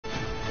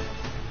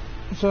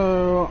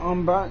So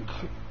I'm back.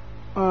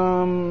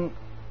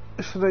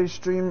 Today's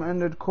stream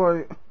ended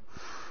quite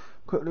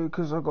quickly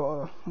because I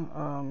got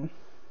a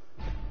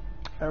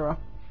error,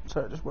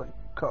 so it just went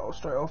cut off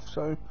straight off.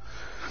 So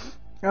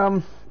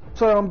I'm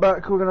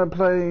back. We're gonna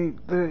play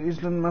the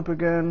Island map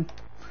again.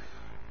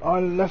 I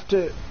left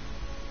it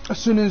as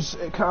soon as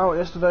it cut out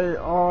yesterday.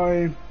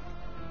 I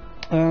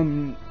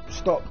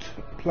stopped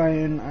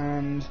playing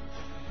and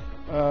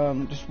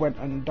just went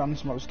and done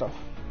some other stuff.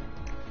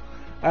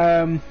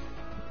 I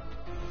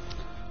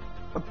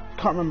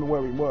can't remember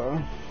where we were.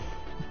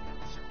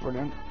 It's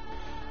brilliant,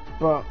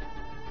 but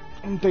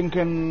I'm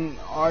thinking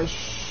I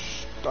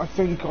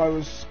think I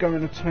was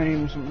going to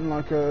tame something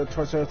like a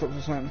Triceratops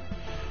or something.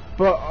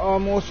 But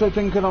I'm also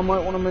thinking I might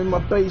want to move my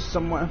base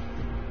somewhere.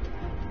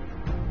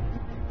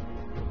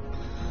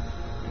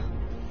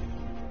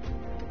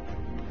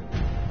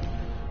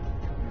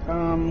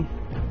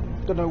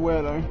 Don't know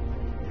where though.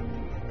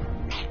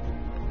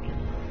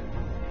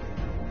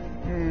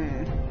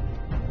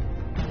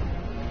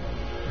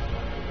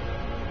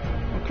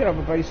 I could have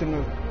a base in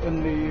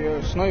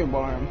the snow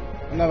biome.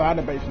 I've never had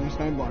a base in the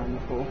snow biome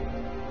before.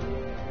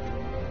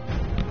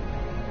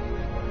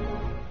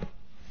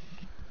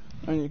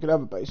 And you could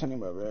have a base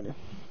anywhere really.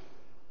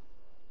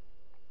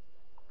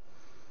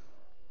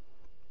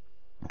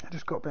 I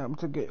just got to be able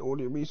to get all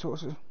the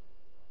resources.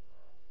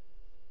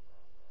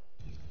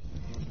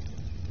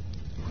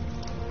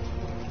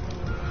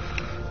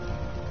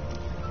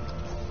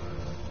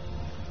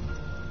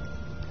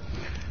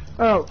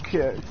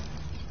 Okay,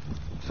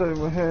 so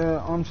we're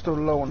here. I'm still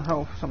low on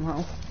health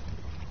somehow.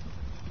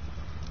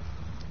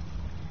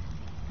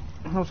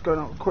 Health's going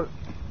up quick.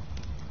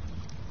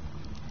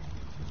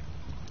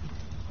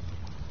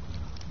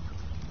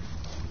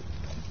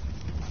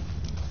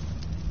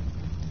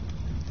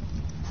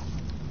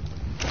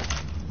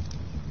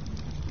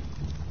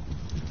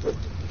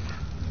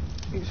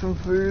 Eat some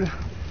food.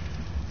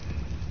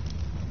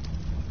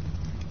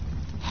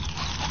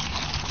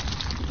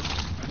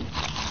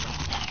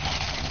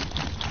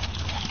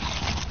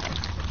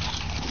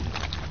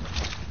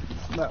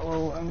 That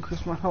will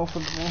increase my health a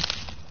bit more.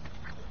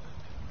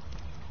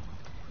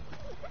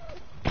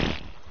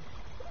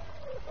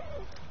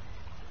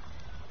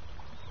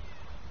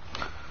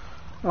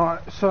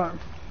 Alright, so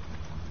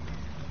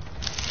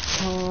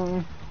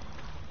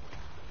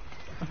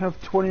I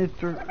have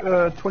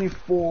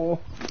 24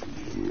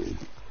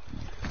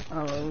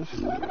 arrows.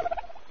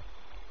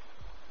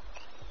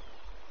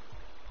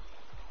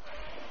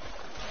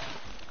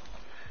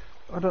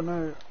 I don't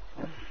know.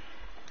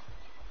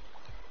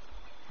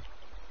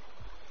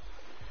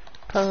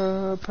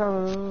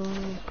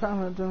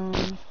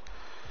 Paradise.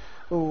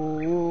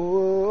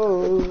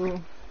 Oh.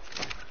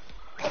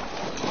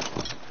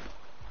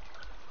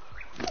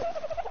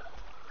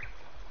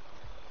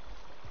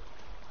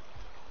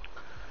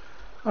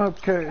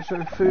 Okay,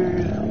 so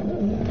food.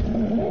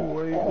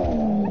 Wait.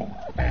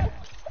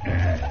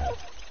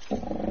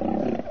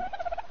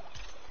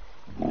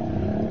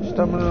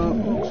 Stamina,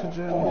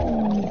 oxygen.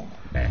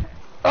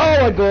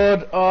 Oh my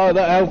god! Oh,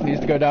 that health needs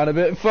to go down a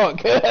bit.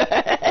 Fuck!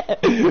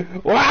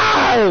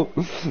 Wow!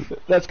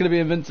 That's gonna be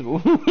invincible.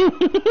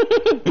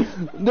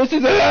 This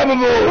is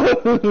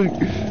unlovable!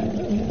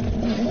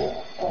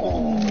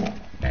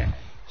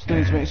 Still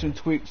need to make some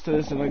tweaks to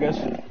this, and I guess.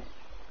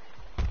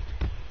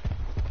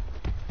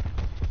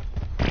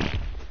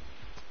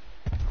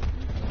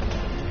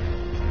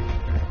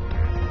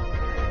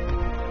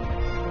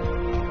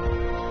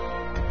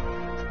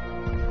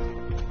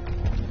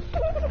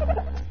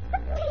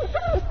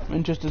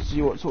 Just to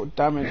see what sort of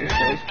damage it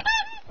does.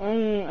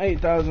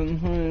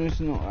 8,000, it's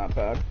not that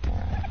bad.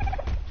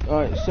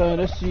 Alright, so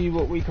let's see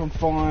what we can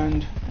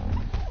find.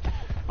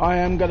 I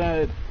am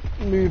gonna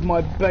move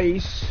my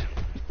base.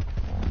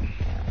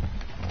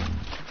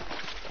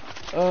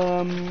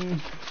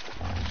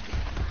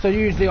 So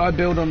usually I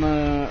build on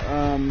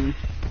a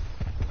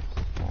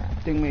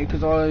thingy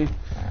because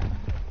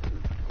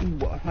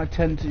I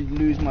tend to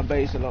lose my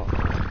base a lot.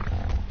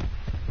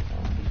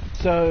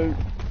 So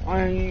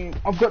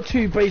I've got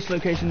two base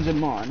locations in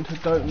mind. I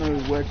don't know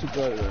where to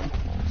go though.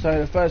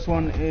 So the first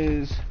one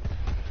is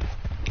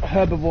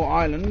Herbivore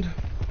Island,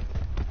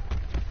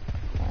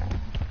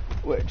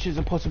 which is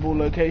a possible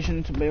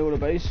location to build a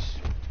base.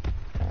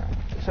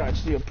 It's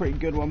actually a pretty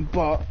good one,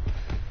 but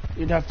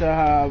you'd have to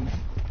have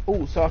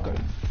Sarco.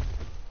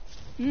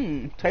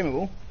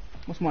 Tameable.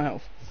 What's my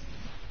health?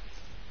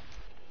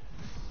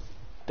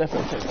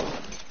 Definitely tameable.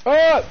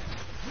 Oh!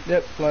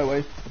 Yep, fly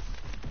away.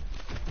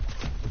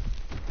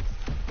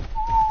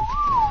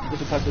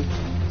 What's a passive?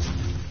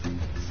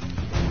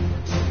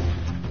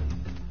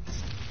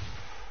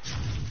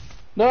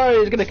 No,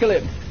 he's gonna kill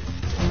him.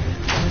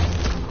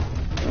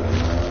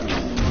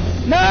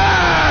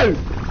 No!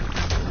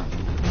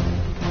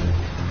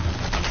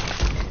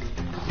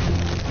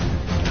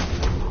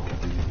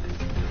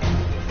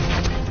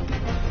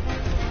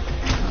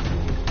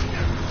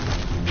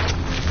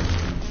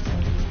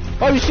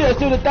 Oh shit, it's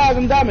doing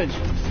 1,000 damage.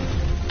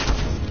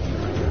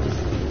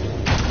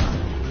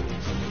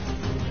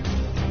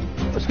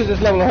 That's because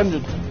it's level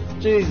 100.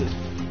 Jesus.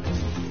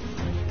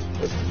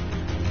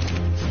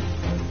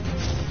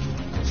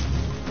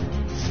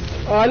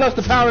 Oh, I lost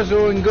the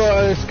parasol and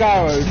got a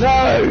Scarrow.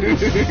 No!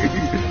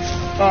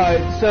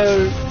 Alright,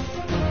 so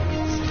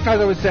as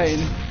I was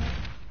saying,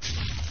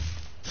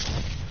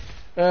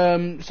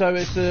 so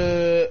it's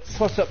a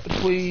toss-up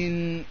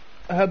between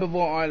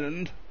Herbivore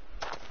Island,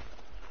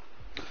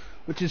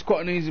 which is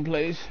quite an easy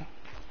place,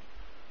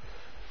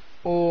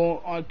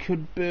 or I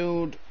could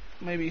build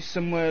maybe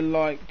somewhere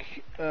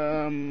like,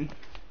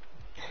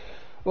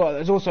 well,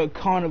 there's also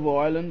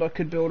Carnivore Island I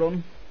could build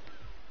on,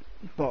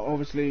 but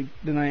obviously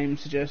the name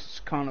suggests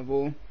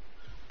Carnivore.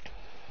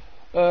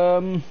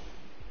 There's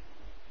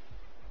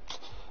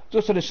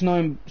also the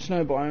snow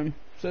biome,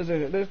 so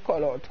there's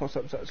quite a lot of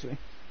toss-ups actually.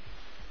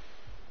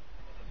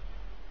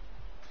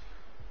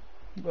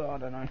 But I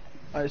don't know.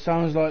 It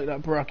sounds like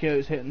that Brachio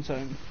is hitting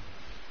something.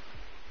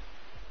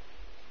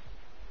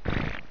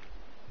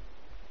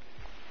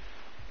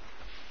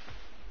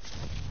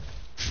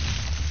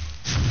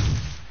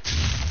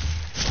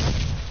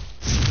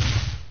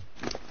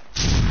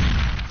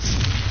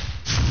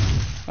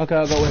 Okay,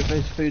 I've got to wait for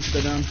his food to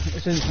go down.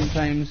 It's instant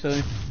tame,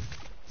 so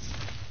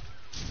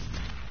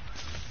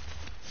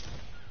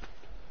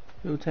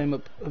he'll tame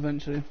up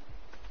eventually.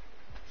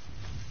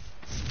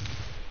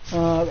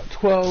 I've got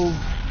 12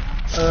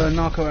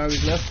 narco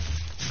arrows left.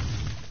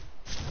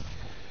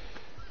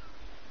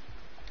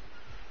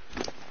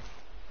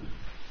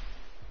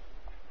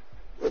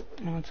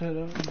 I'll take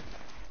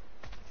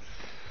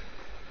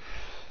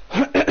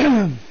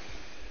that.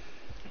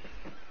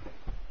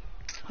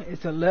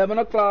 It's 11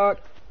 o'clock.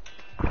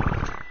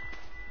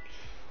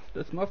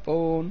 That's my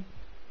phone.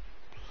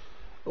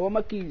 I want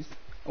my keys.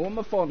 I want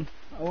my phone.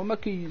 I want my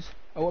keys.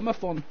 I want my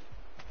phone.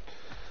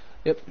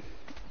 Yep.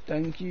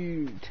 Thank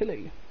you,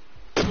 Tilly.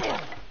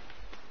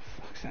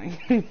 Fuck's sake.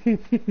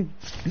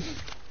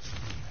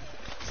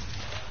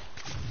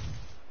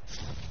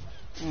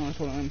 Oh, that's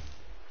what I am.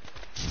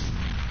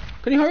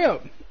 Can you hurry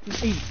up?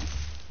 Eat.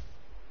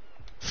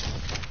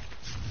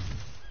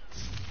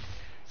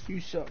 You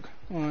suck.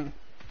 Alright.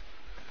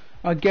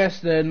 I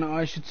guess then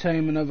I should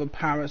tame another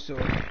parasol.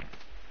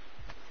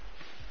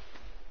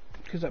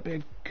 Because that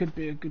could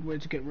be a good way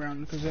to get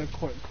round, because they're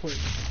quite quick.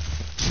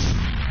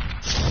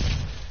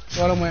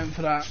 While I'm waiting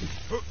for that,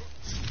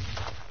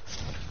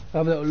 I'll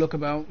have a little look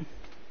about.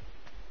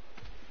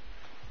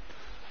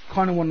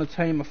 Kind of want to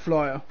tame a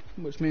flyer,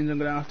 which means I'm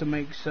going to have to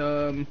make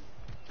some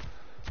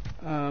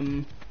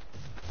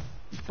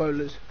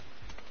bowlers.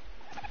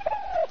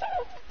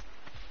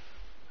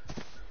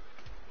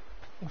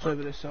 What's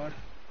over this side?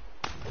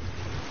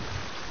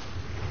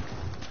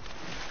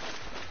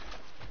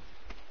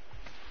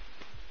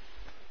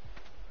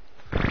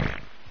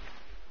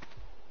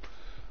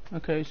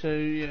 Okay, so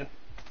yeah,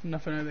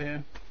 nothing over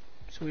here.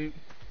 Sweet.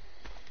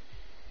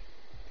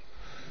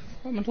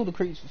 What happened to all the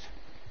creatures?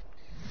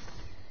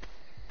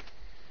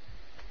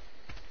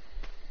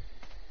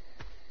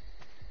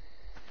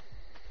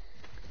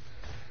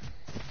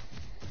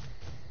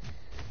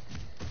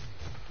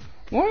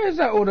 Why is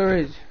that all there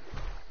is?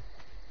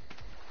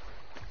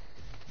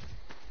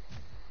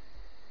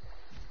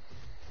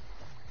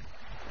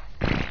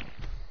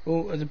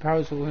 Oh, there's a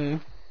parasol here.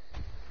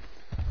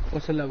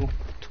 What's the level?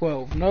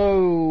 12.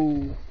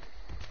 No!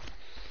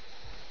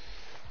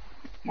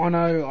 I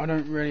know I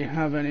don't really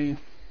have any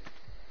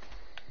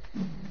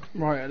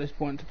right at this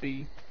point to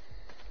be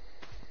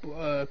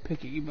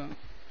picky, but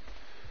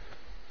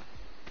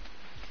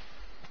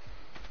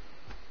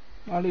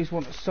I at least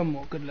want a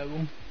somewhat good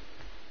level.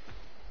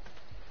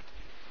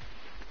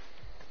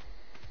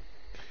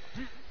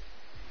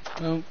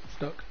 Oh,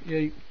 stuck.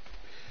 Yay.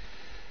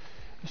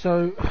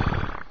 So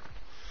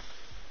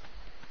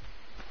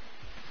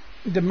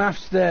the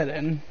maths there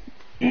then.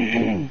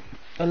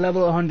 A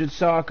level 100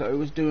 Sarco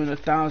was doing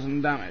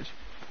 1,000 damage.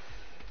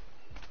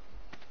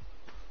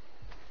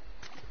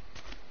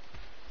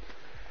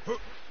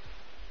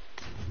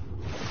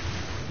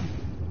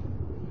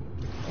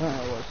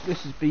 Oh,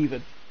 this is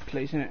Beaver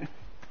place, isn't it?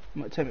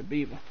 Might tame a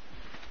beaver.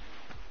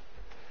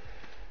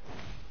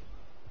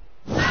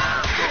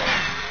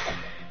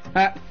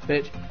 Ah,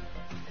 bitch.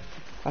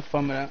 Have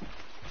fun with that.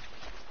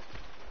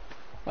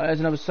 Oh, there's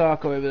another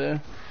Sarco over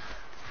there.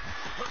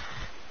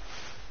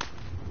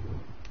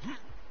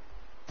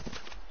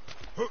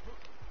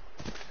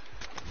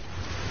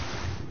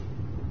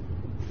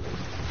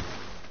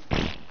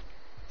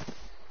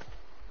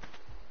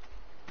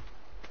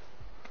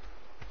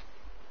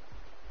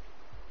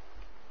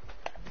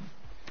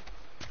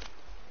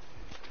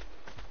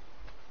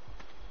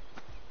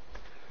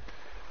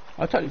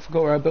 I totally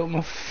forgot where I built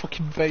my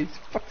fucking base,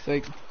 for fuck's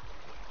sake.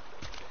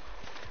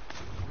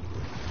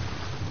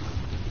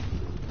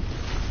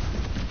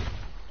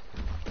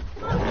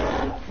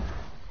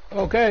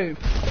 Okay.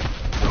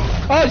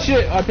 Oh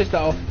shit, I pissed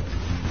that off.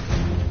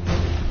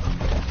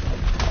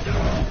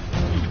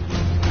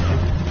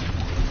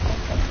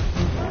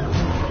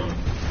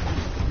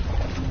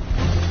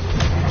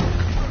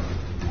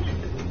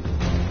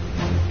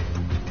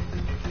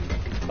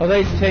 Oh,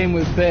 they tame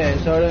with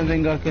bears, so I don't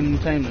think I can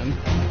tame them.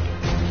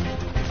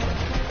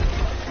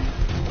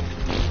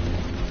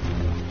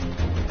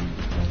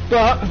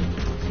 But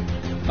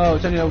oh,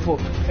 it's only level 4.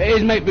 It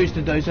is mate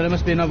boosted though, so there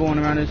must be another one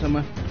around here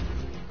somewhere.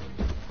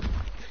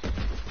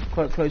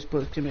 Quite close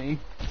proximity.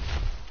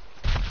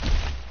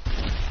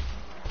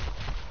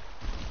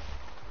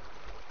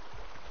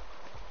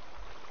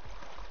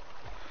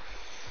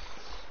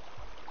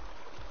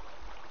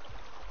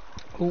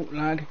 Oh,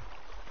 lag.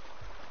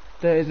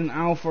 There is an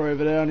alpha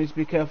over there I need to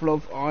be careful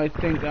of. I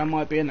think that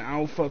might be an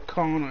alpha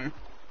Carno.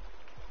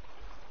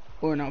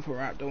 Or an alpha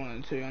Raptor, one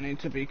of the two. I need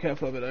to be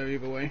careful of it though,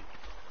 either way.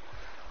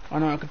 I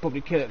know I could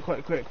probably kill it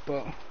quite quick,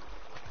 but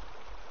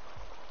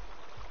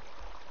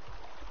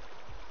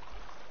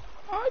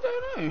I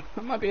don't know.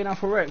 That might be an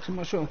Alpha Rex, I'm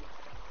not sure.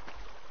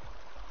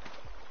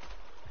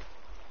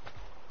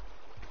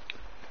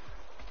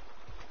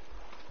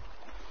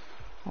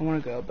 I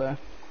want to go up there.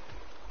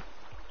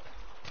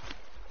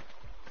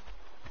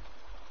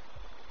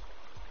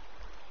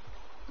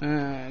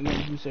 I'm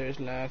getting some serious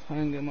lag. I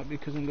think it might be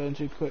because I'm going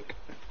too quick.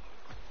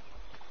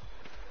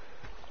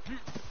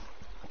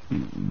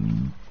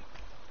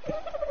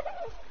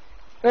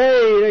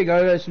 Hey, there you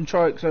go, there's some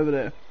trikes over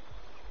there.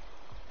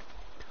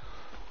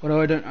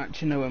 Although I don't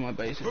actually know where my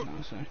base is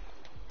now, so.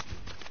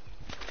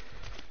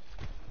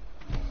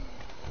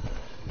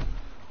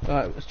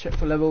 Right, let's check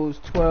for levels.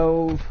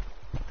 12,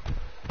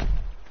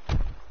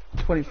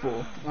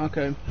 24.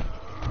 Okay.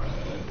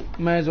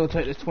 May as well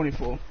take this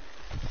 24.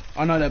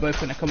 I know they're both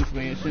going to come for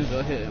me as soon as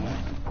I hit them.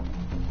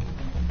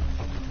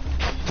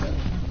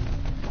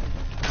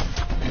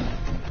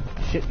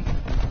 Shit.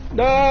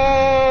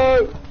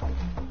 No!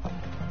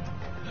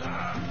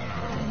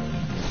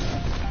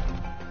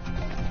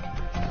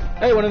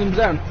 Hey, one of them's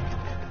down.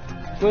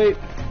 Sweet.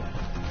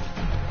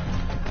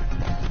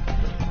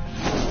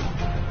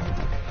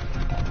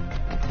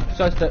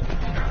 Sidestep.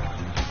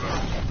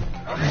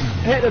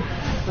 Hit them.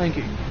 Thank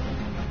you.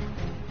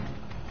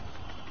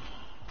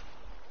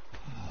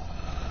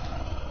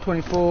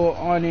 24.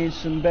 I need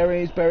some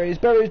berries,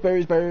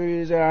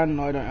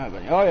 and I don't have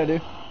any. Oh, yeah, I do.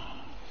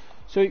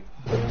 Sweet.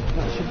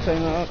 That should take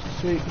that up.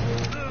 Sweet.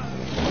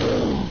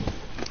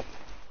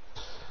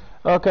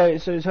 Okay,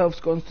 so his health's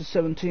gone to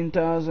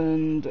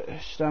 17,000.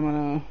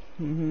 Stamina.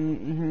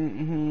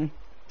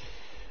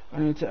 I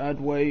need to add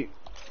weight.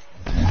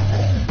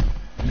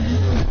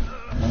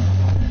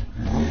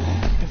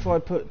 If I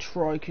put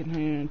trike in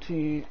here,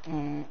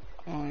 T-R-I-K-E.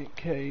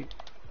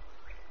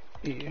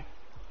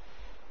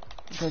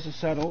 There's a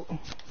saddle.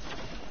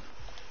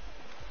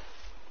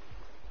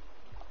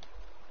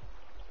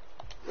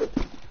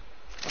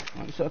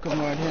 Right, so I can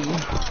ride him.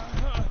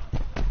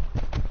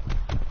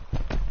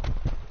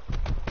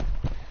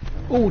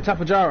 Ooh,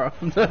 Tapajara.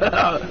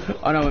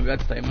 I know I won't be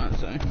able to take him out,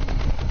 so.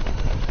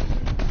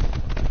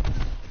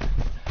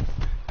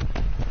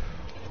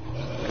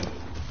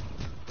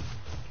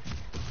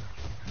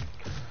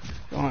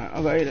 Right,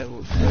 I've got 8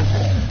 levels. So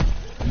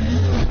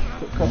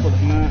put a couple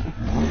in that.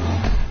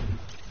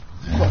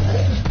 Quite a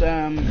bit of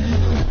stam.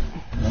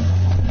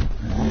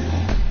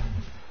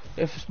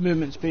 If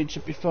movement speed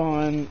should be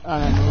fine,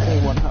 and then we'll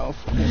do 1 health,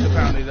 because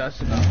apparently that's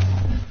enough.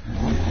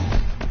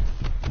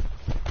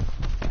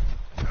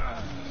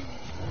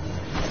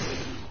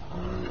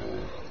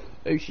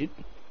 Oh shit.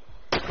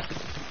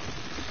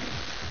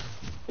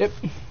 Yep.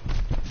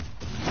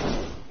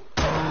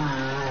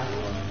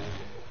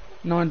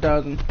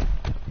 9,000.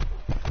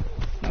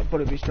 That'll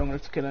probably be strong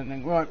enough to kill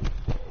anything. Right.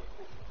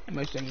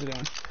 Most things are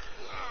going.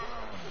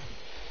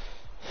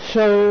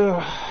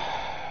 So,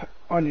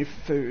 I need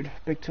food.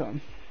 Big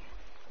time.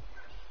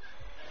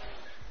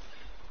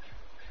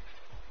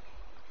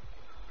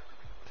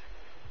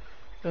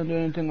 And the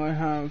only thing I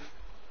have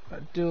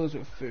that deals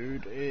with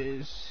food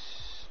is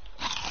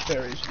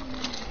berries.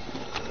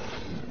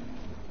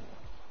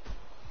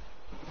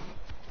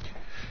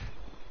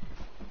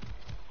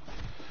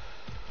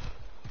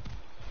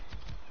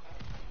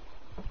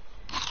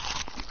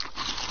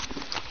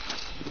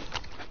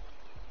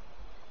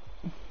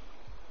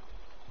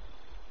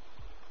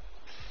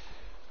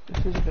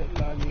 This is a bit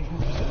laggy.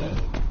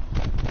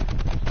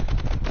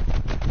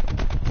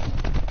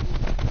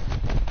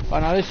 Oh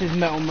no, this is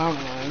Metal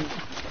Mountain, I think.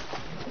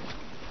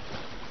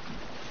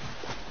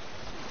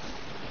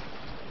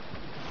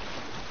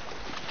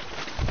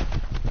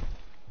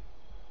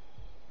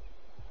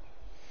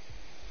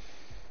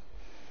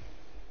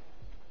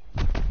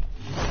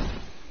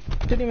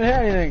 Didn't even hear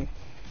anything.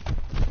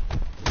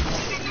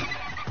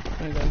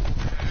 There you go.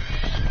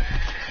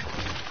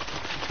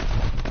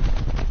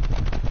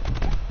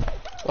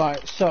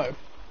 Right, so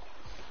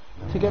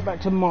to get back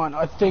to mine,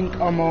 I think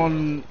I'm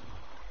on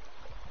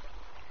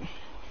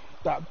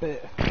that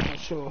bit. I'm not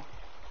sure.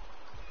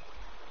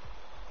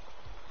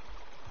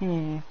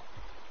 I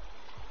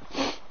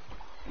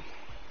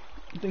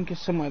think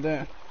it's somewhere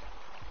there.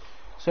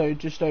 So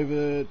just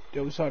over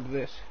the other side of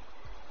this.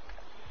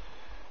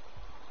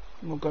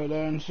 We'll go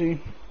there and see.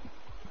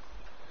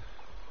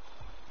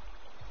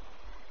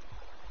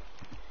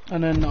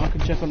 And then I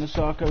can check on the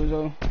Sarco as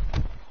well.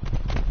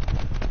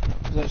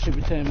 Because that should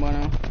be 10 by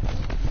now.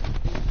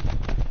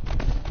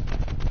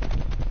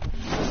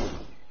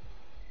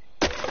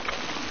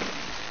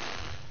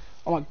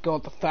 Oh my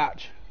god, the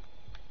thatch.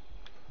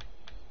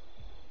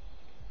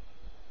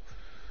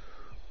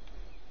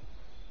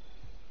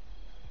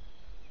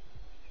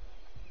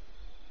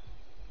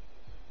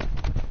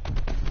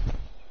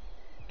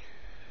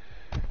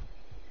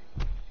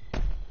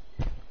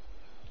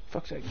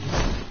 Fuck's sake.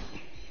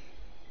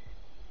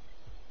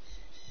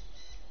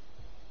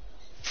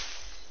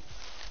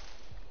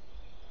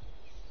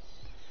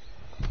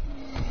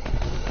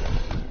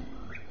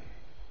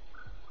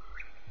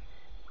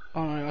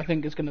 Oh no, I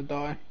think it's gonna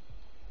die.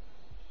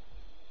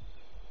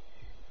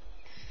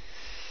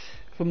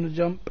 From the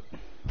jump.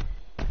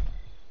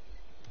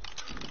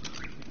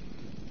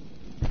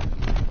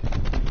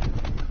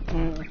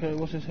 Right, okay,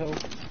 what's his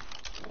health?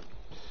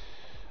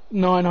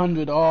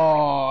 900.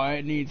 Oh,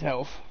 it needs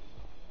health.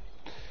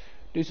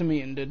 Do some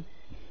eating, dude.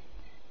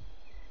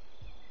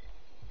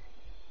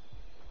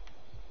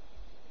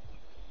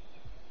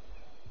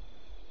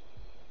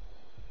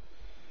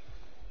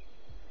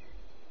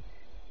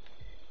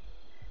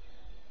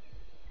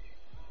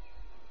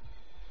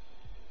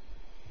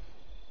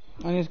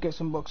 I need to get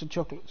some box of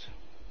chocolates.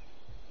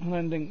 I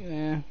don't think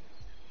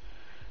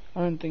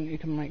you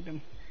can make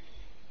them.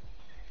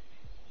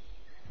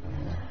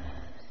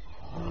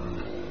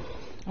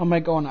 I may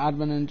go on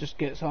admin and just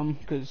get some,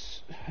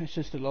 because it's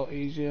just a lot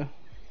easier.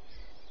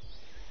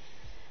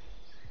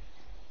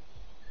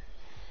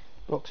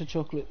 Box of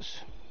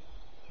chocolates.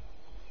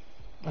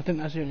 I think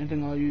that's the only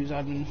thing I'll use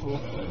admin for.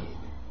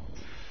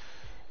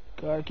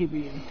 Gotta keep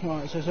eating.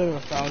 Alright, so it's over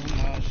 1,000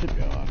 now, it should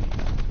be alright.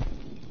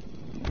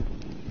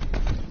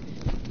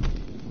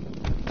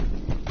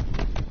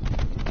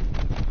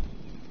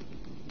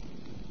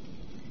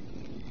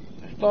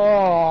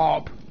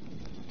 Stop!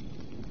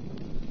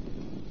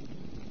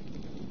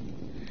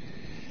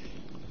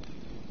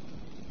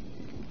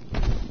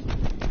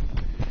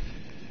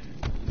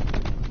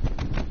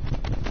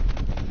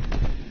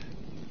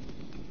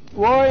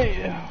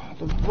 Why?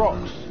 The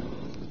rocks.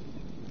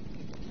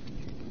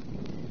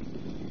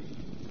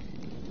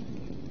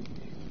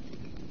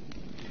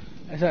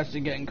 It's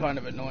actually getting kind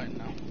of annoying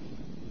now.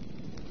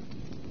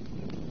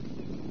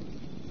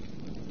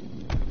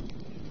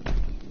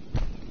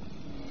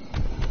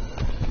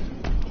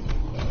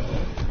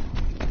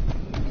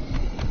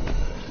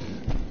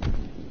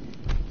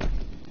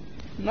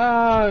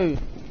 No!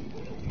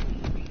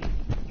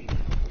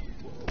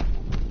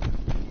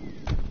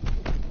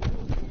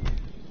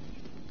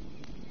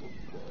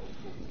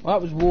 Well,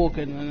 that was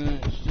walking and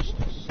it's just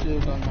still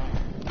done that.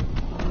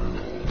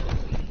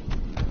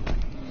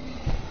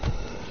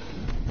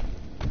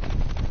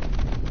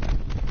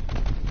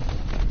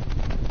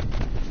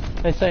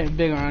 They say it's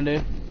big around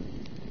here.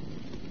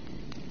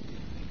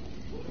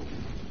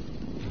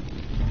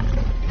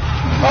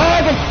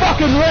 Oh, the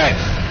fucking wreck!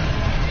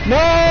 No!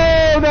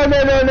 No!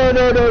 No! No! No!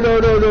 No! No! No!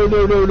 No! No! No!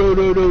 No! No!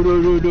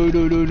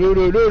 No!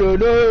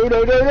 No!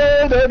 No! No!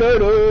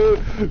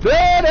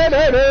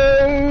 No! No!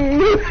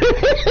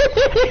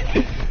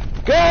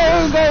 Go!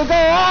 Go! Go!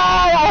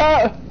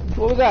 Ah!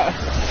 What was that?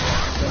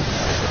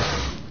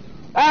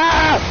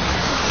 Ah!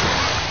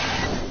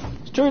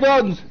 It's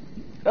Troodons!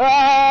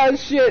 Ah!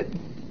 Shit!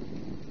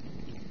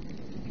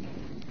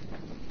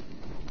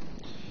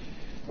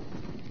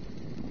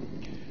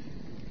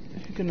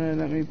 You're gonna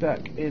let me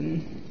back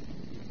in.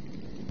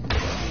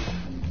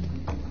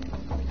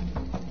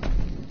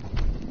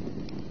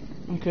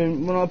 Okay,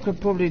 well I could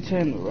probably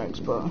tame the Rex,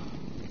 but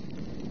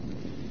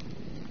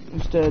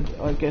instead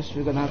I guess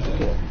we're gonna have to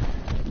kill it.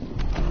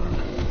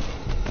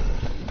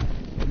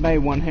 It may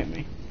one hit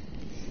me.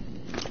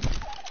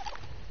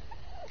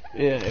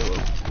 Yeah, it will.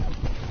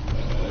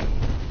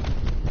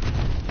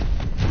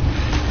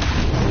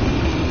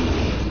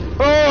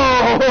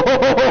 Oh!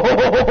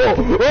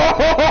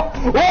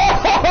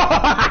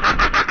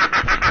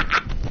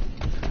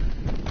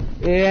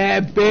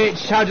 Yeah,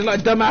 bitch! How'd you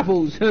like dumb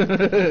apples?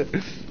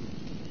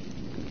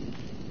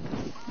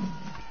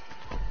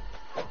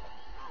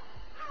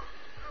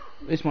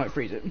 This might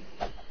freeze it.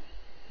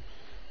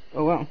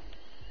 Oh wow.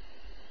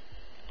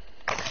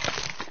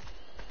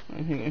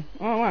 Oh, here you go.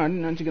 Oh wow, I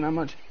didn't actually get that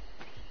much.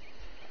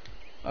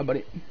 Oh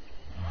buddy.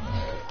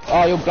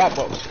 Oh, your black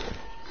box.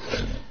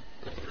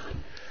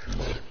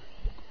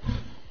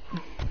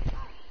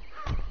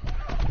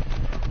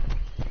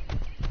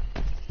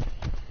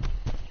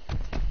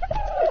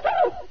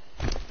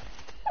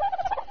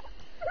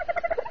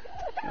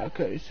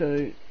 Okay,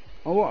 so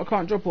oh what, I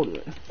can't drop all of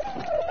it.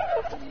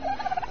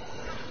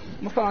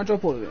 Why can't I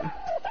drop all of it?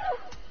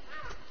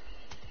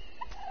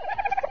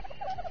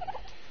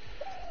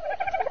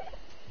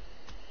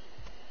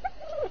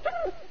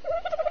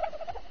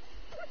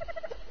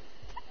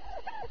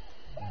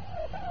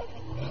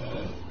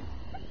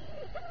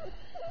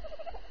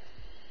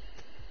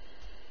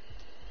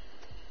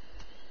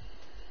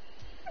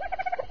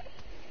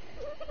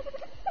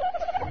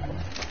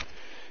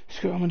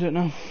 Screw it, I'm gonna do it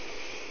now.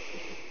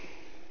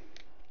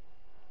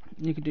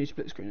 You can do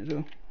split screen as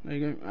well. There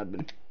you go,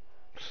 admin.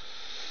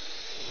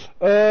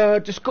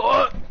 Just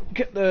gotta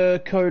get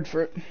the code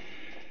for it.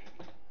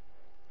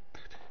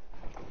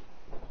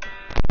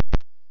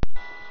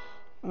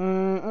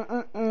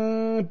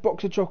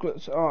 Box of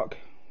chocolates, Ark.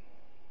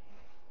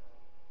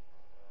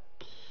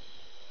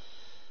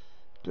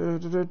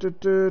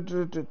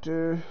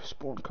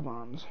 Spawn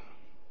commands.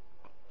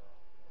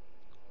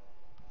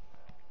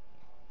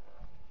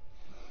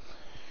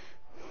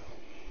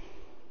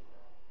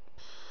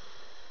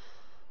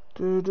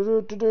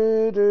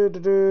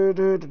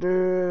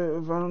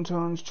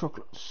 Valentine's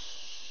chocolates.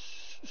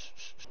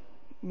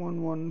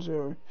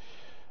 110.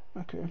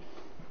 Okay.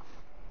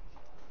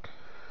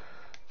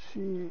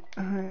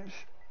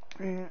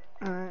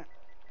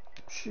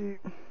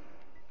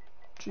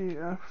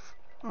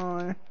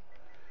 CHBIGFI.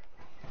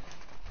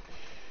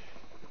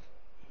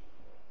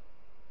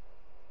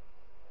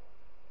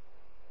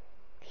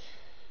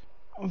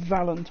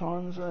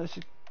 Valentine's. It's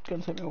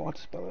going to take me a while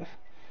to spell it.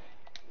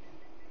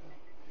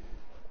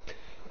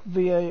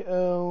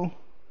 VALEN.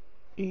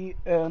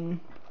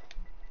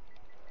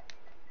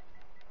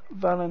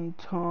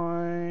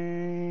 Valentine.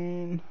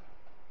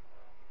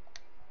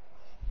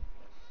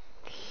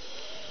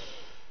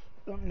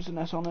 There's an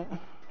S on it.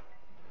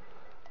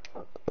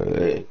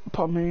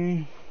 Pardon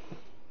me.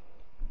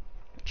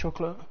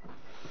 Chocolate.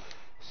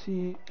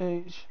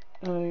 CHOCO.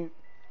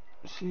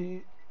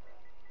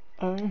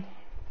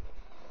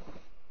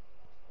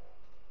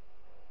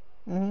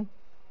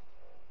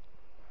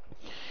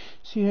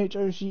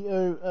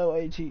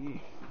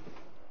 CHOCOLATE.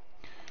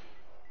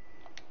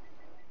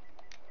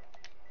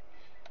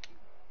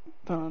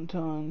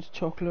 Valentine's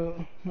chocolate,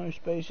 no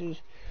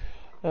spaces,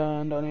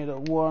 and I need a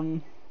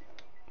 1,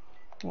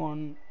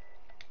 1,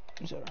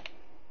 0.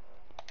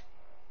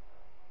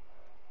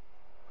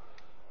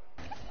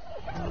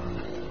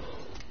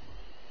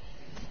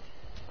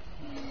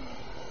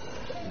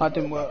 That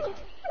didn't work.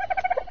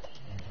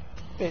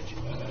 Bitch.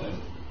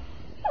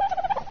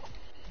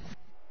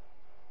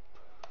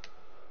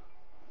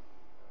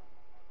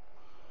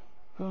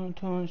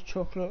 Valentine's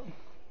chocolate.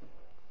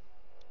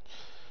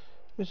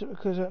 Is it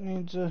because that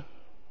needs a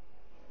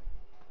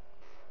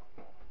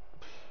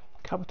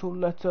capital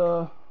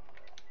letter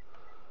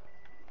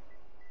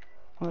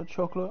on the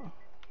chocolate?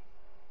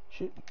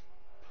 Shit.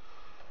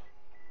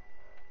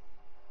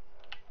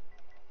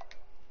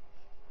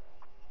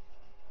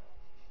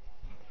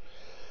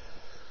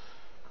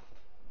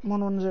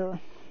 One on 0.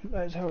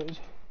 That is how it is.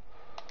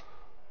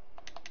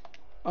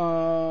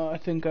 I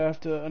think I have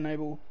to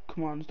enable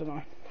commands, don't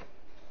I?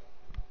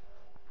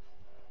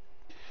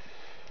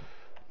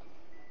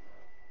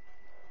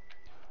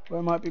 Well,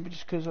 it might be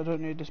just because I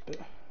don't need this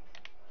bit.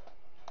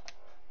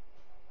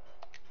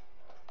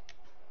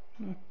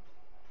 No.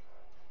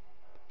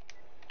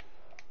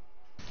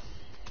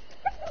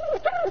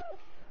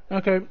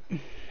 Okay,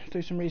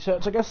 do some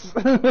research, I guess.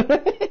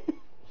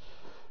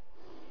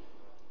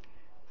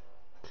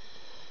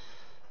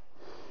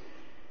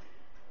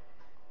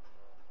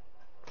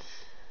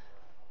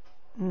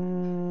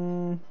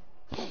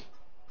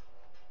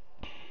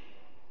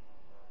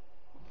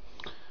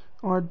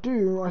 I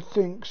do, I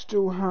think,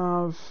 still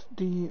have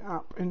the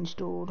app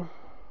installed.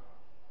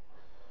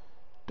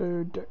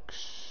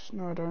 Dodex.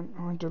 No, I don't.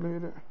 I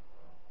deleted it.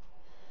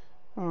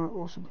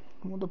 Awesome.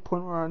 I'm at the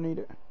point where I need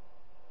it.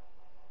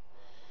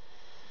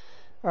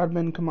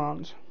 Admin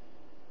commands.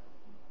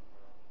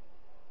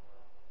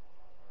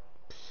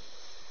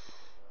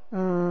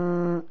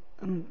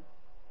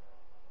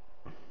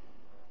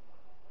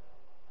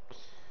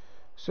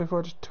 So if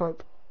I just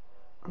type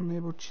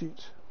enable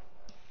cheat,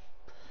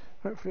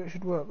 hopefully it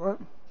should work, right?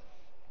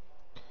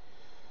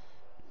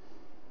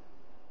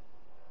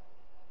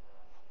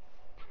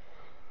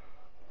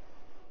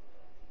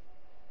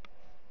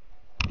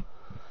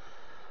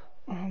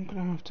 I'm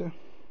gonna have to.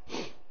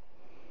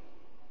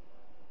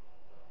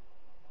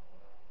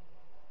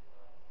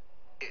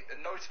 It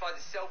notifies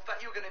itself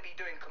that you're going to be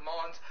doing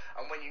commands,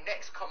 and when you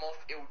next come off,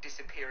 it will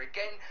disappear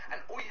again.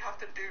 And all you have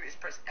to do is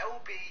press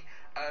LB.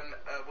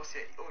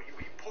 Or you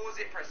pause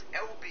it, press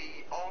LB,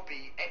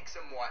 RB, X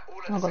and Y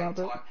all at the same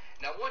time.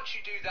 Now once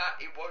you do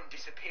that, it won't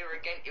disappear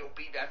again, it will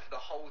be there for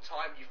the whole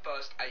time. You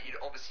first, you'd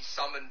obviously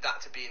summon that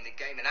to be in the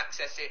game and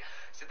access it.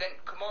 So then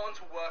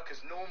commands will work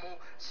as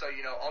normal. So,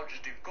 I'll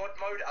just do God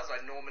mode as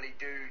I normally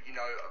do,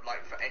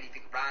 like for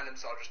anything random.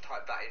 So I'll just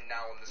type that in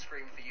now on the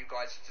screen for you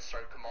guys to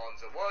show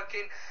commands are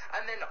working.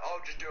 And then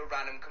I'll just do a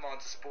random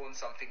command to spawn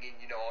something in,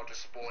 I'll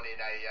just spawn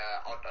in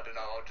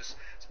I'll just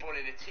spawn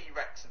in a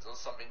T-Rex or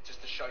something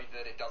just to show you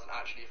that it doesn't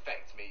actually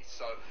affect me.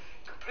 So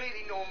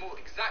completely normal,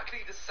 exactly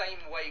the same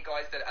way,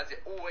 guys, that as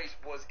it always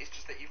was. It's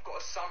just that you've got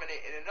to summon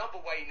it in another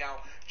way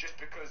now, just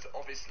because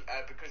obviously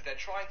because they're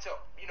trying to,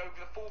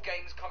 the full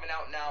game's coming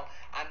out now,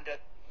 and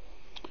that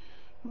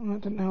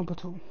didn't help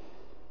at all.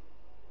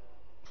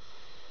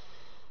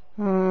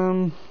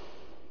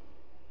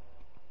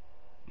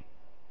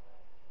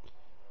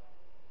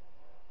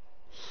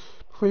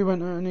 Before you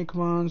enter any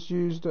commands,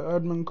 use the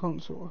admin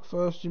console.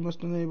 First, you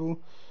must enable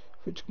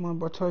which command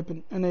by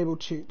typing enable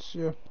cheats.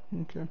 Yeah,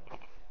 okay.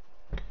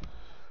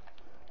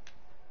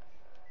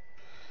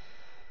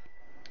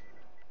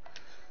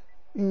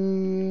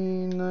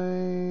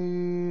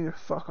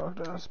 Fuck, I don't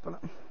know how to spell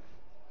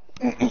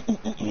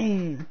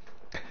it.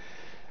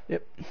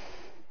 Yep.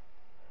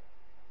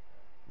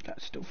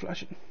 That's still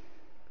flashing.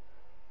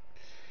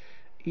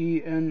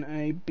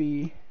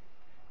 ENAB.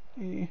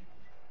 ENAB.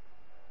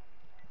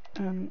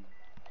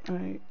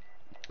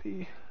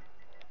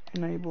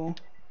 Enable.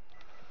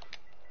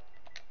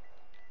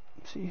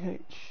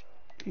 CHEAT.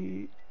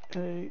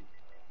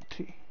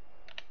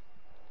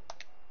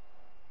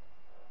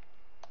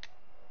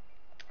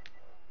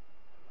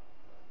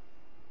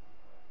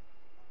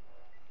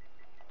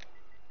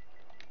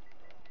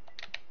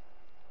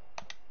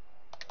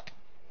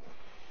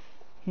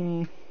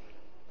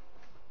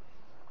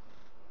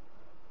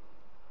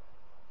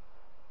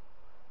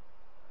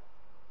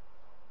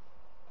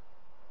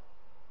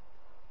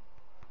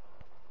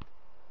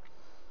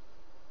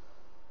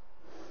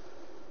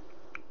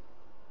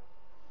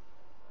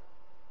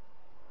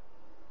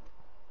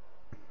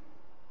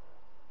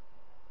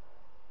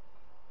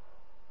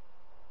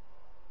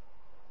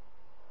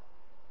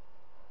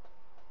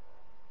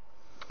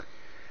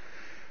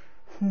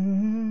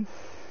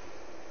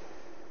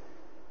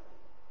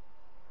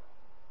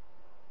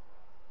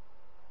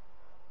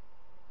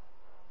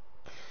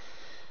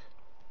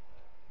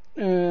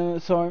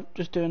 So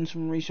just doing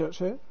some research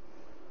here.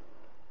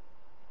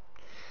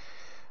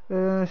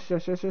 Yes.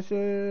 Okay.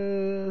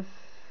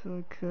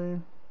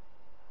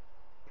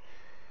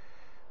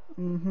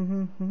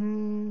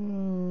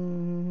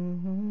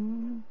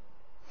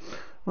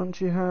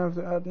 Once you have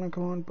the admin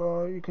command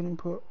bar, you can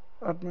input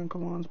admin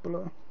commands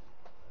below.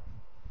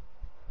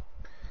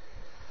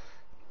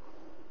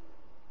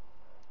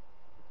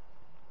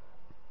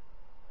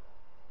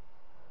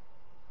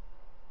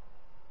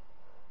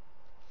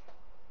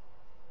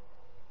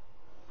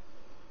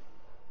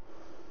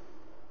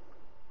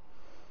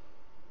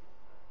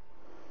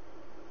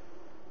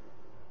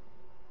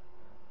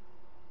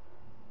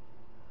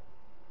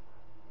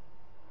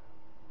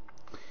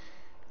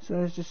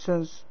 So it just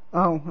says,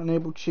 oh,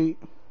 enable cheat.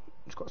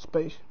 It's got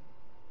space.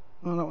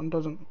 Oh, that one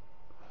doesn't.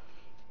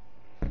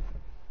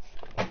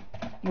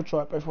 We'll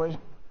try it both ways.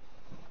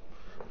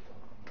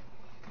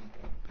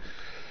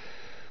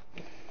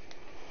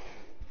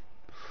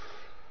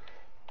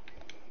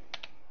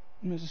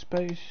 There's a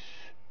space.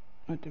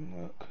 That didn't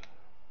work.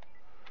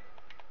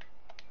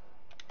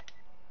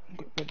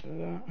 Get rid of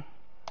that.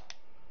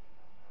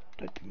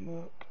 That didn't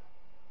work.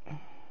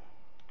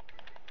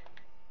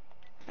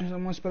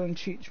 Am I spelling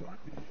cheats right?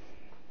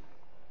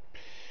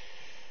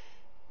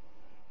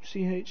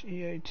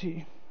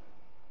 CHEAT.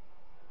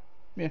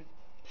 Yeah.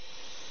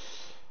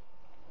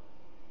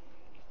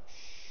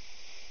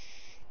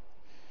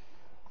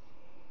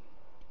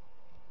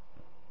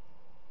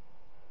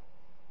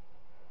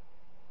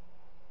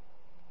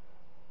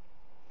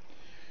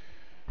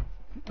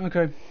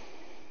 Okay.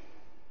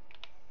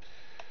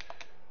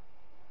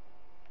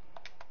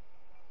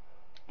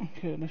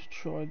 Okay, let's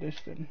try this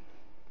then.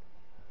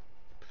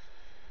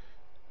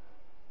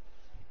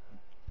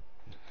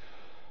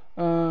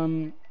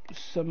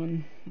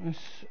 Summon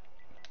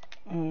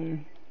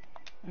SOM.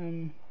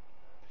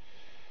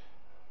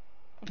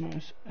 No,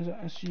 is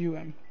that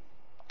SUM?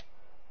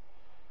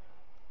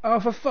 Oh,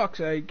 for fuck's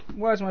sake!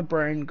 Where's my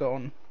brain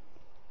gone?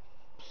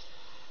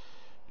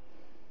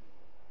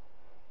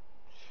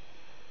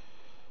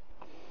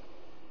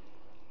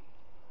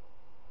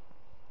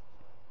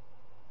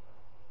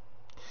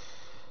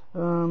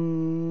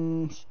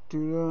 Let's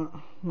do that.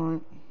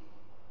 Right.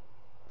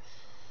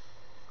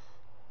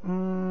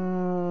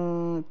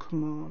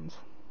 Commands.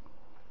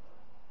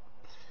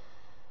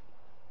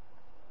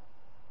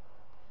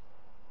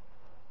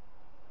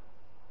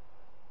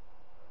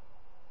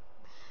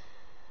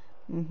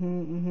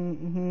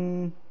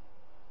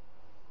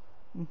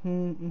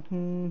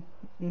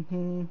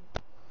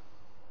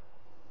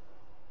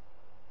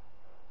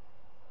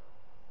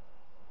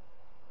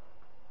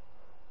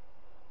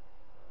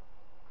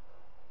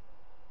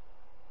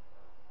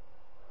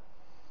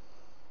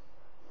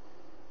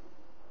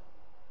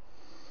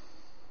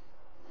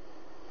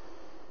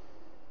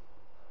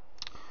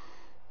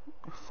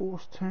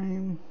 Force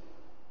tame.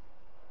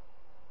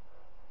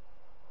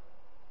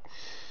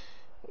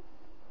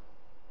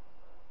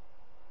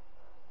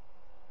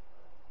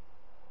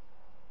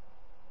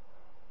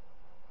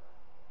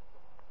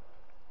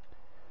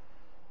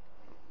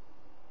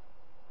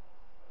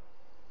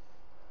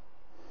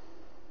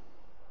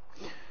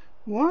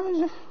 Why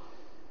is it?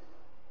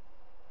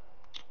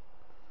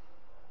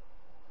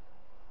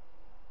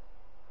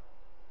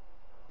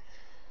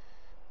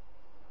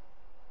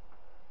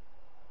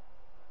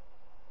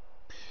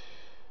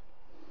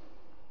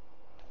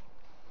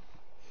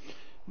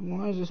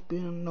 Why is this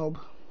being a knob?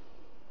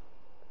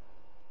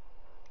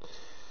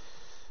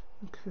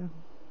 Okay.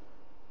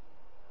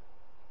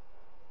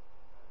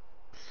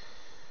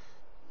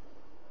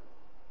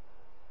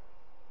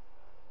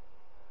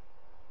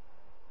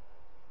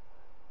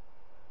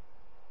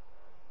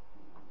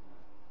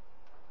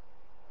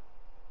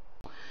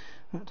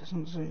 That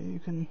doesn't say you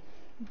can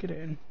get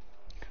it in.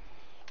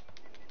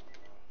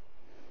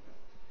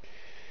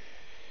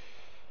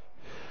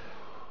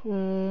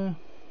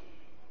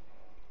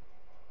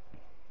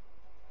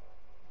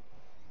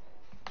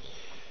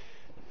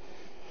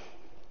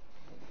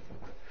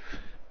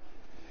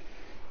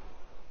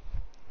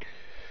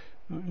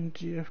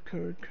 GF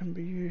code can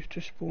be used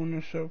to spawn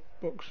yourself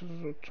boxes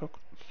of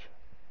chocolates.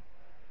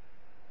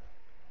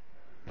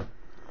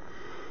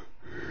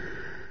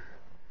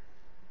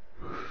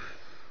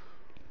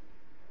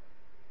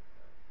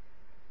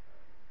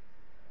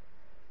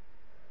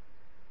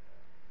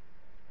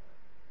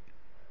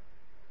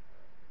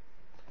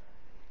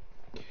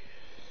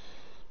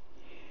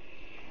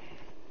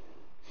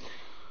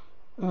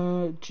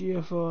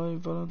 GFI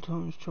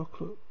Valentine's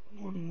Chocolate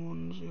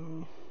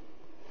 110.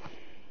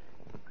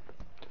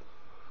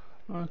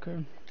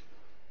 Okay.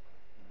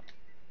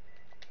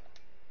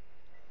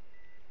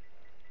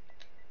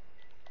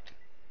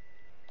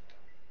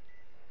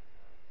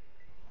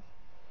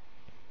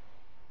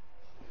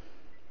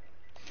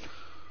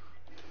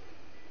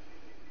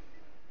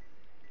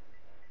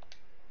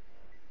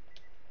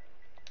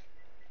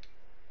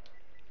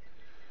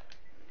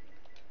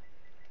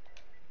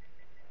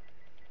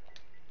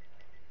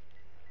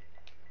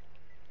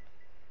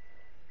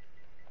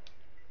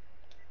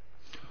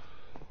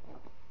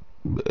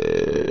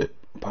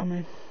 Pardon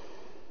me.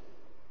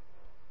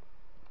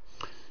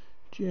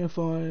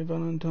 GFI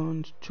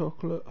Valentine's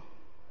Chocolate.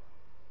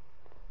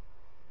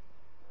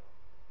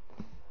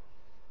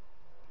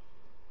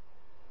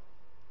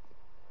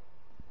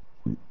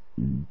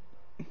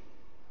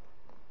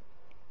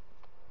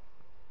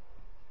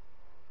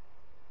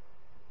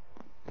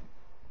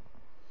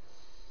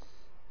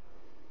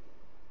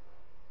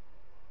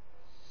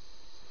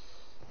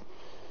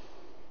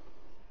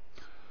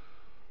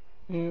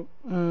 Yep,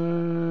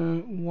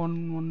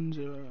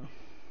 110.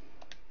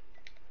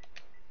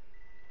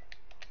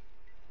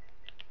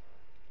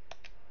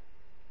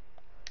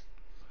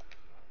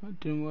 That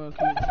didn't work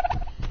either.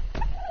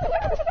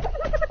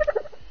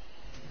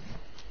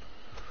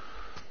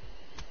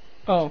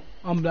 Oh,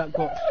 I'm Black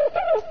Box.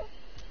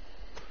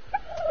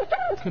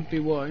 Could be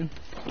why.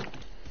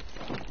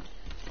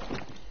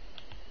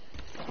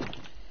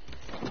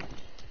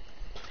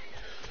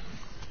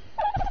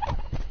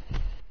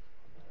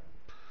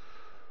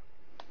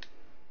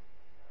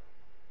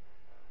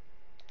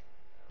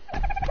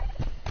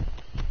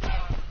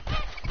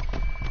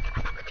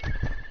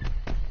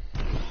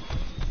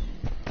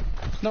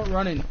 It's not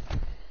running.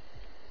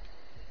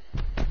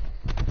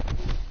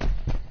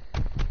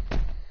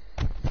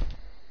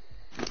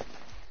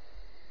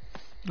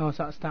 Oh, it's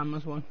that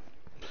stamina's one.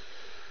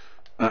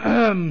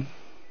 I mean,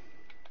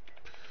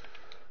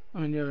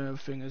 the other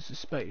thing is the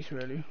space,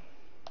 really.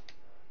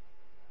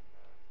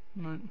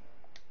 Right.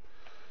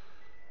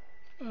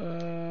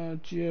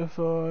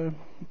 GFI.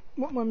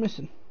 What am I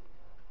missing?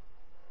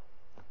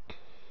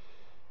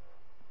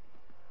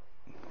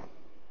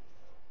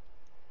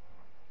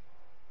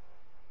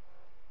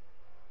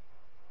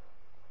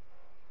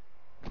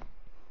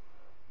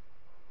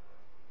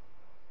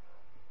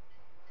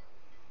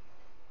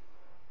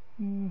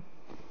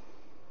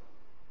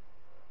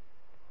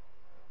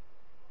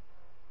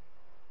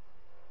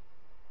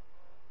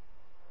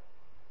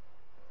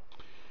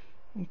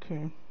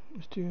 Okay,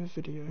 let's do a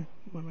video.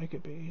 Might make it a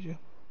bit easier.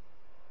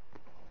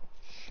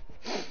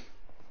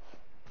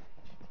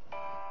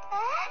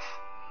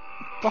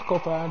 Fuck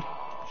off, ad.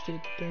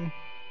 Stupid thing.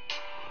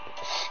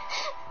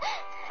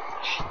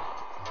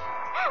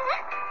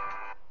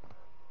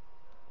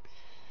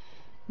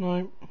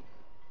 No.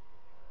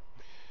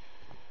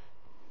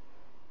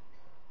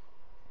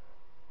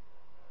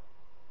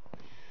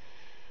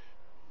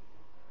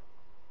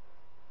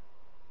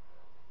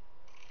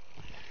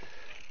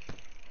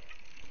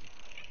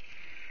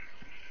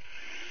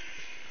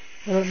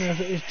 I don't know if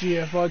it is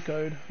GFI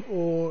code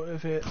or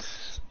if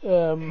it's Hey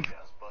guys,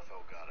 Buff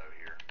Elgato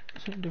here.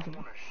 something different.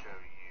 I want to show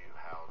you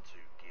how to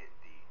get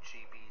the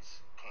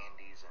cheapies,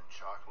 candies, and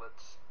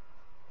chocolates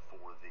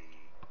for the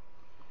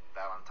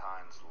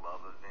Valentine's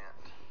Love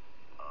event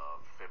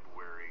of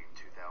February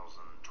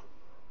 2020.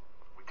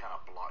 We kind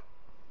of blocked.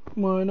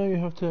 Well, I know you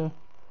have to.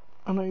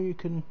 I know you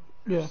can.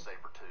 Yeah.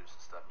 Saber tooths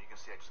and stuff. You can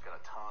see I just got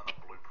a ton of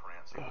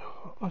blueprints.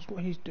 That's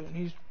what he's doing.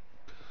 He's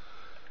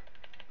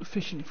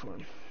fishing for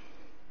him.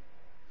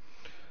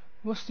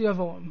 What's the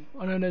other one?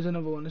 I know there's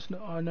another one. It's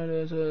not. I know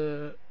there's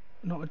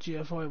not a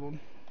GFI one.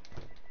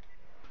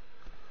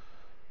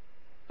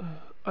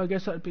 I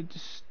guess that'd be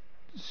just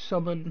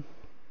summon.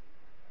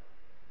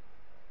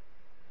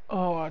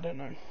 Oh, I don't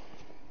know.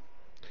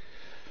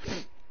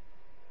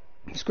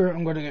 Screw it.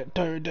 I'm gonna get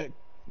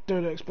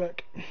Dodex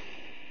back.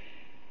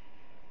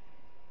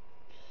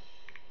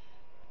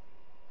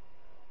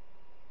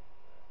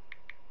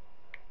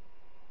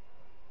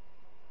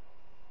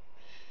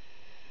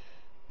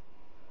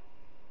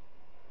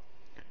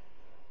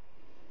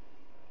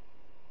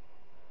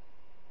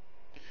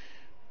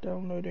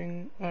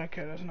 Downloading.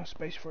 Okay, there's enough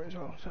space for it as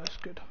well, so that's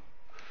good.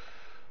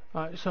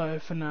 Alright, so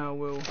for now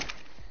we'll.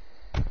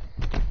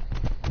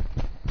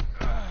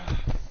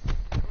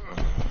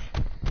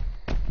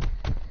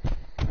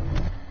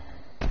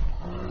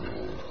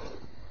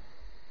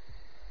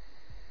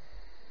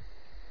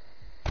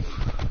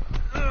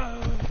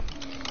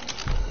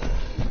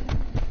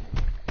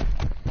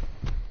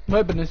 I'm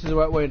hoping this is the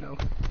right way now.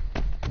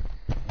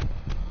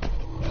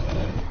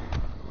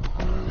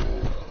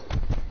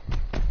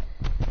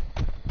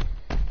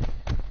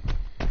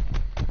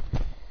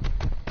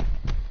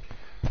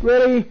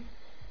 Really?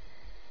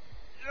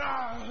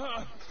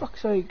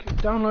 Fuck's sake,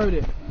 download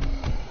it.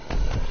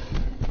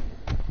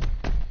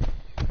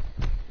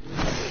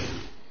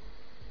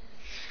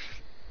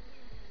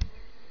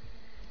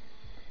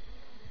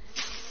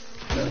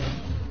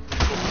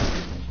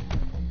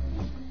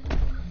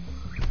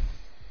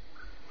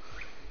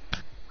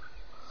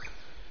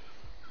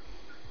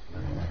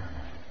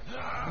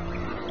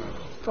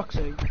 Fuck's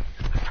sake.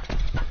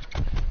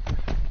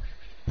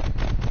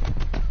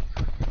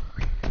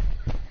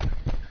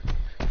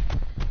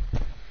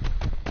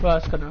 Well,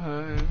 that's gonna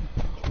hurt him.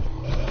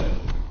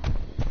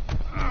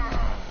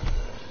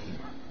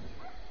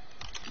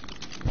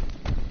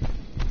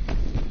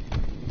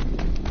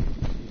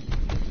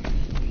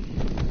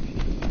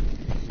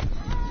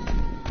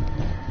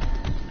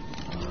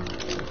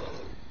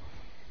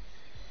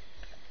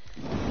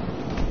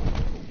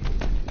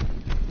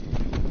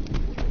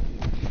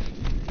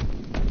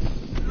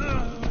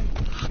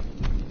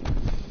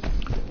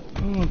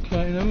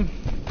 Okay then.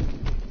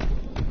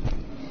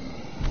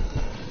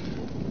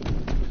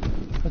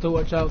 I have to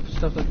watch out for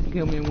stuff that can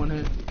kill me in one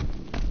hit.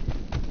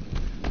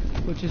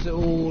 Which is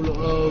all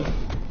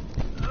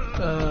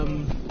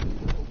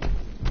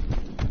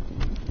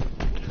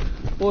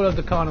of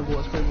the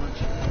carnivores pretty much.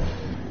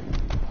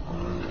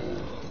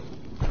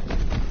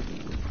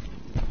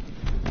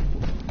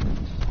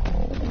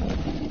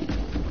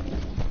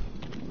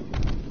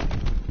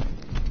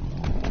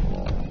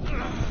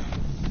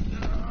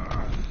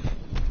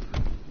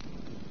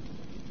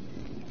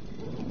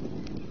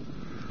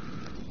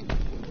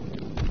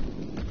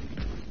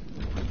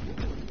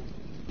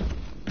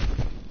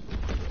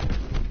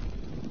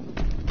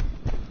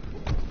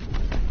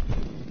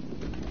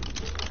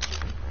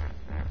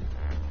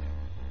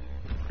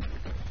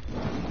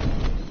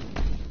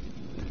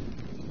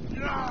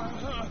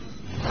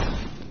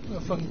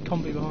 Fucking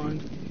combi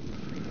behind.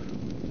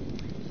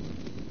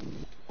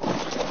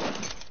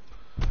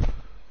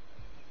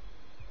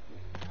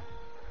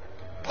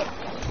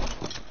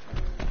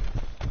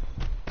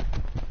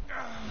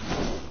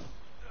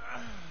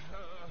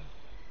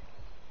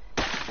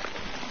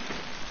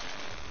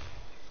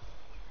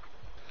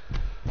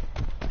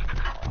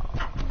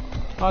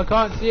 I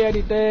can't see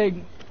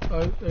anything.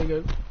 Oh, there you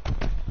go.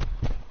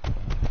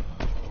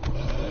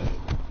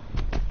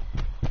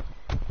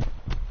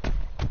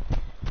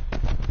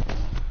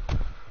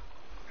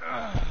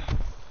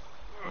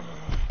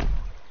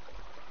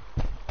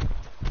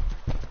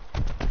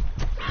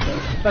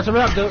 That's a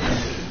raptor.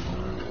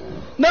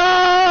 No!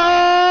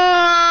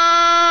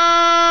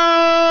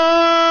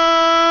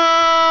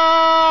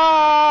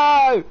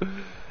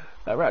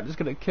 That raptor's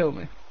gonna kill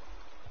me.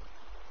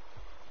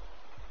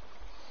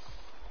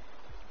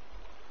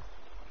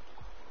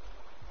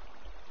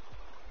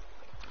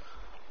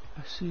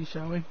 Let's see,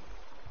 shall we?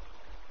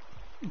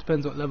 It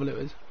depends what level it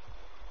is.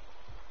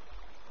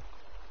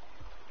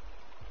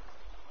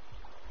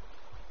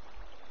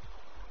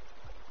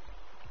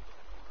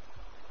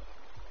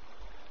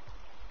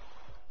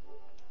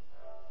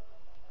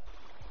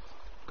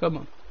 Come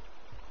on.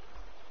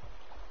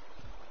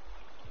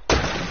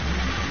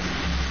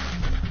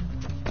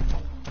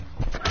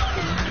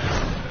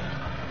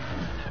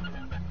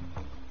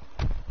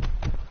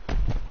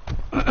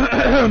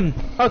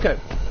 Okay.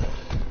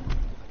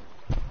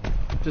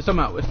 So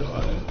somehow we're still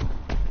alive.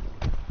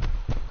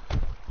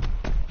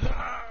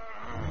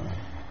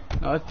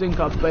 I think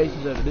our base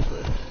is over this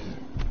way.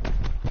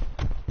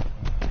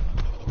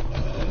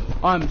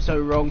 I'm so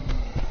wrong.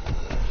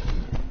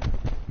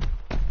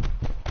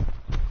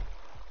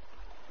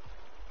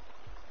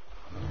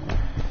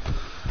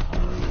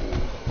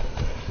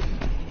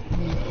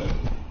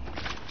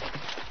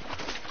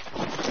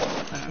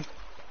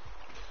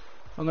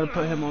 I'm gonna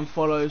put him on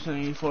follow, so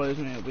he follows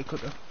me, it'll be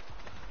quicker.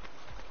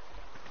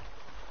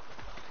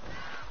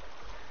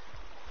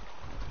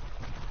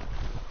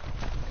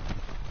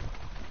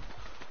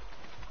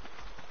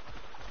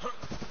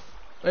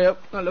 Oh,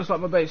 yep, that looks like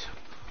my base.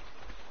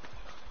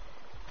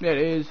 Yeah, it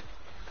is.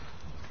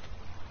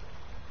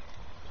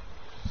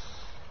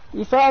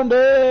 We found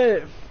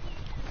it!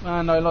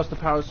 And I lost the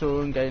power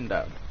saw and gained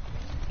that.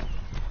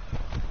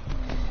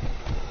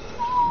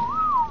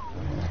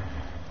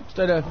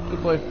 Stay there,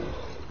 good boy.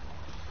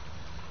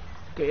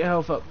 Get your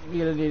health up,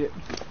 you're gonna need it.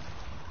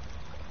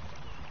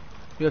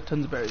 You have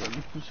tons of berries on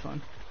you, that's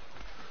fine.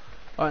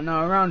 Alright,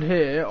 now around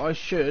here I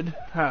should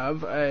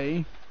have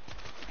a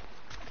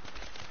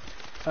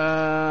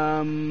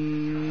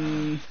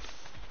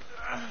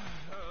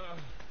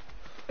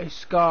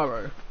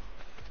Scaro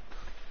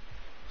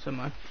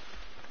somewhere.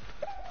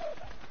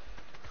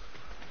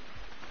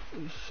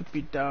 It should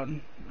be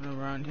down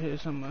around here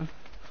somewhere.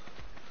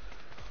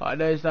 Alright,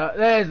 there's that.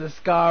 There's the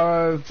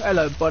Scaro.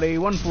 Hello, buddy.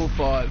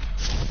 145.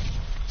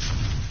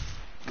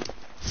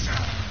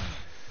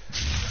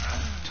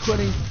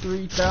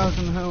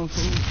 23,000 health.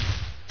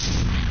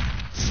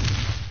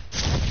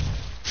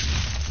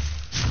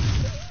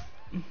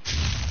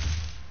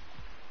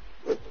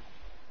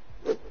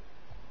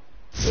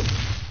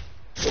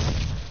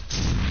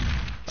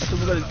 That's what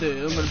we're gonna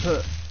do. I'm gonna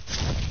put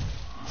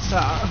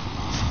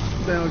that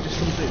then I'll just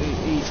completely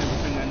eat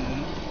everything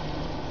and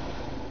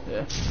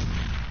yeah.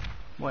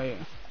 Wait.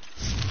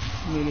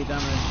 Melee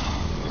damage.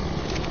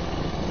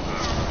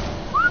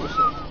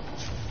 Awesome.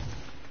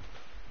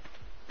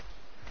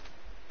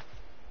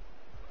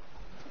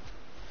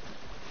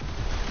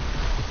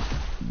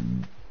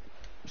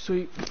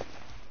 Sweet.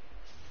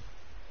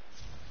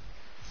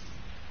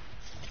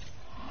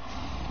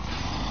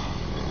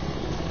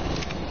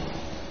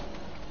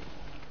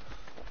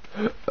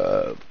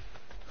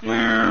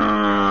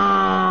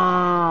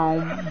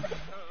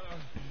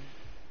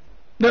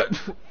 No,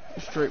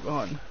 straight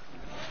behind.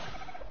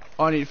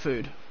 I need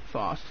food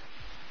fast.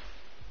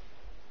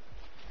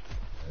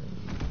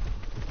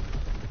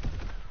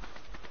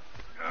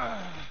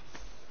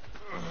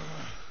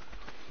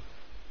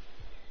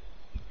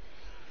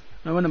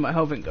 No wonder my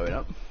health ain't going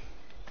up.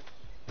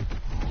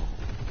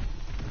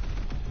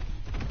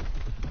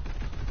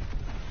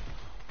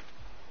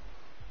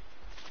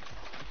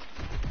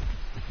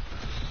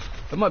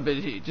 It might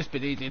be just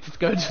been easier to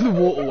go to the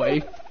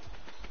waterway.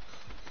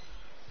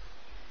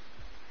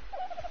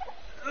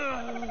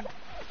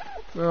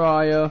 Where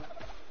are you?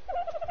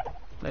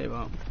 There you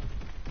are.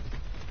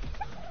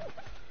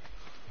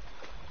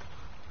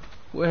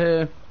 We're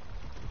here.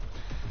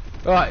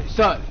 Right,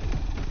 so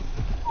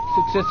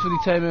successfully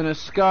taming a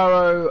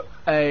Scaro,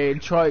 a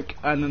Trike,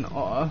 and an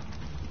Otter.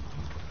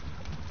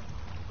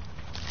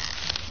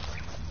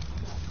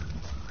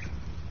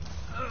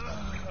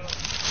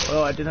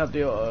 Well, I did have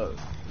the Otter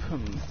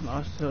from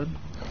last turn.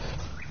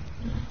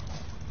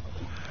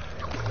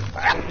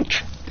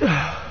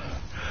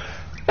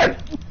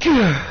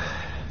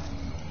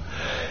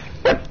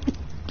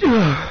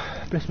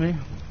 Bless me.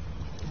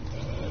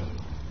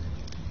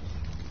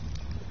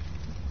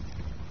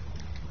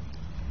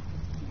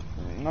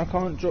 I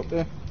can't drop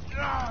there.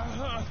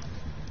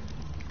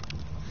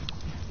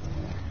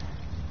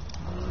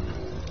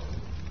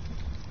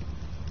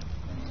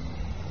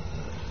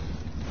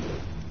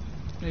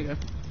 There you go.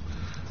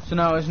 So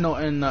now it's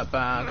not in that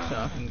bag, so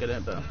I can get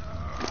it, but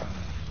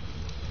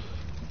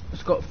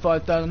it's got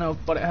 5,000 health,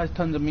 but it has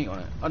tons of meat on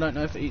it. I don't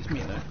know if it eats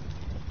meat though.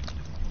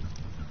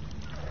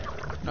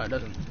 No, it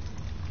doesn't.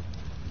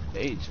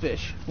 It eats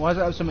fish. Why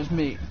does it have so much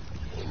meat?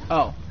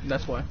 Oh,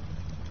 that's why.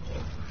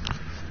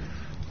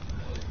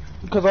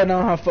 Because I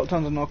now have fuck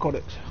tons of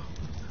narcotics.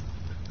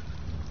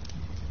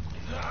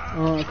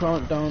 Oh, I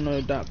can't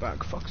download that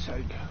back, fuck's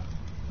sake.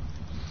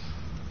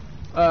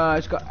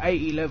 It's got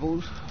 80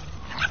 levels.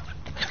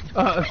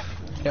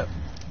 Yep.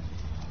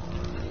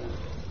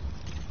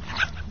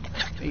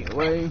 Eat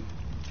away.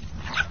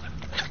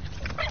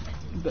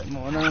 A bit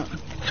more than that.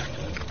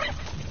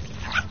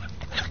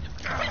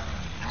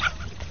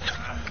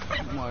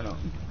 Why not?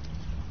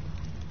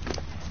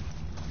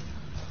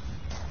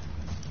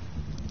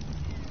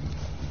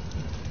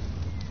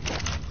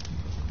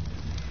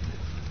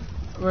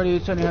 Already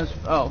it only has,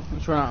 oh,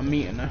 it's run out of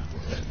meat in there.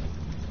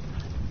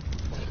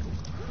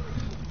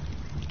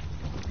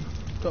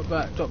 Drop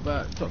back, drop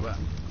back, drop back.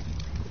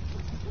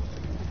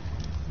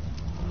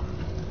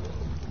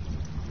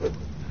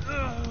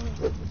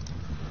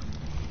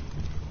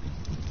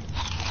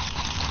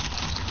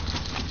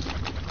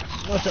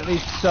 That's at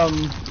least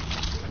some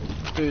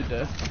food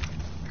there.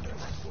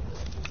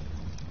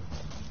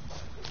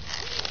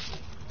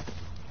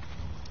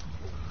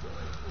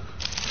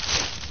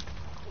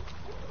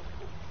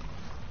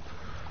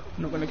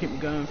 I'm not going to keep me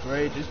going for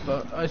ages,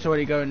 but it's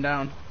already going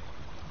down.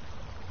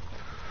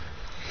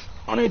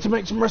 I need to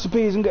make some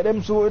recipes and get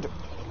them sorted.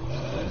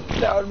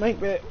 That would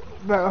make it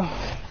better.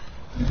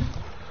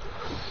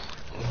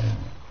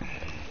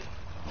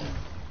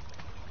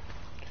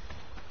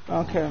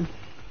 Okay.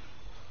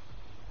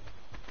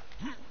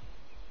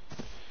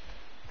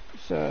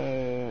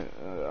 So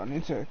I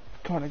need to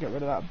kind of get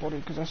rid of that body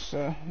because that's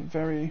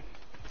very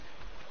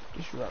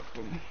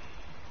disrupting.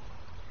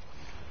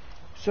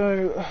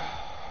 So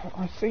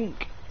I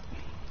think,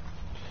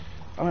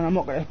 I mean, I'm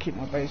not going to keep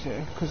my base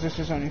here because this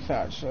is only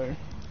thatch, so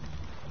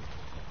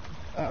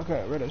I'll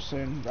get rid of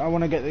soon. I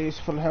want to get these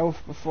full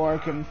health before I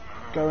can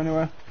go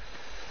anywhere.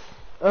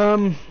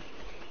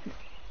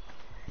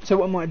 So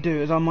what I might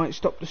do is I might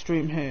stop the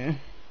stream here,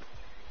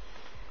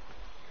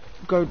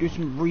 go do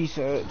some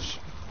research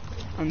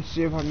and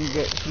see if I can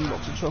get some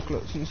lots of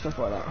chocolates and stuff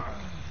like that.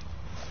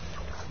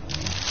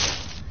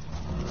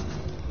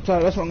 So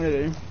that's what I'm going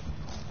to do.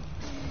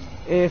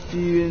 If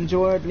you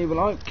enjoyed, leave a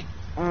like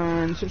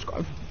and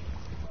subscribe.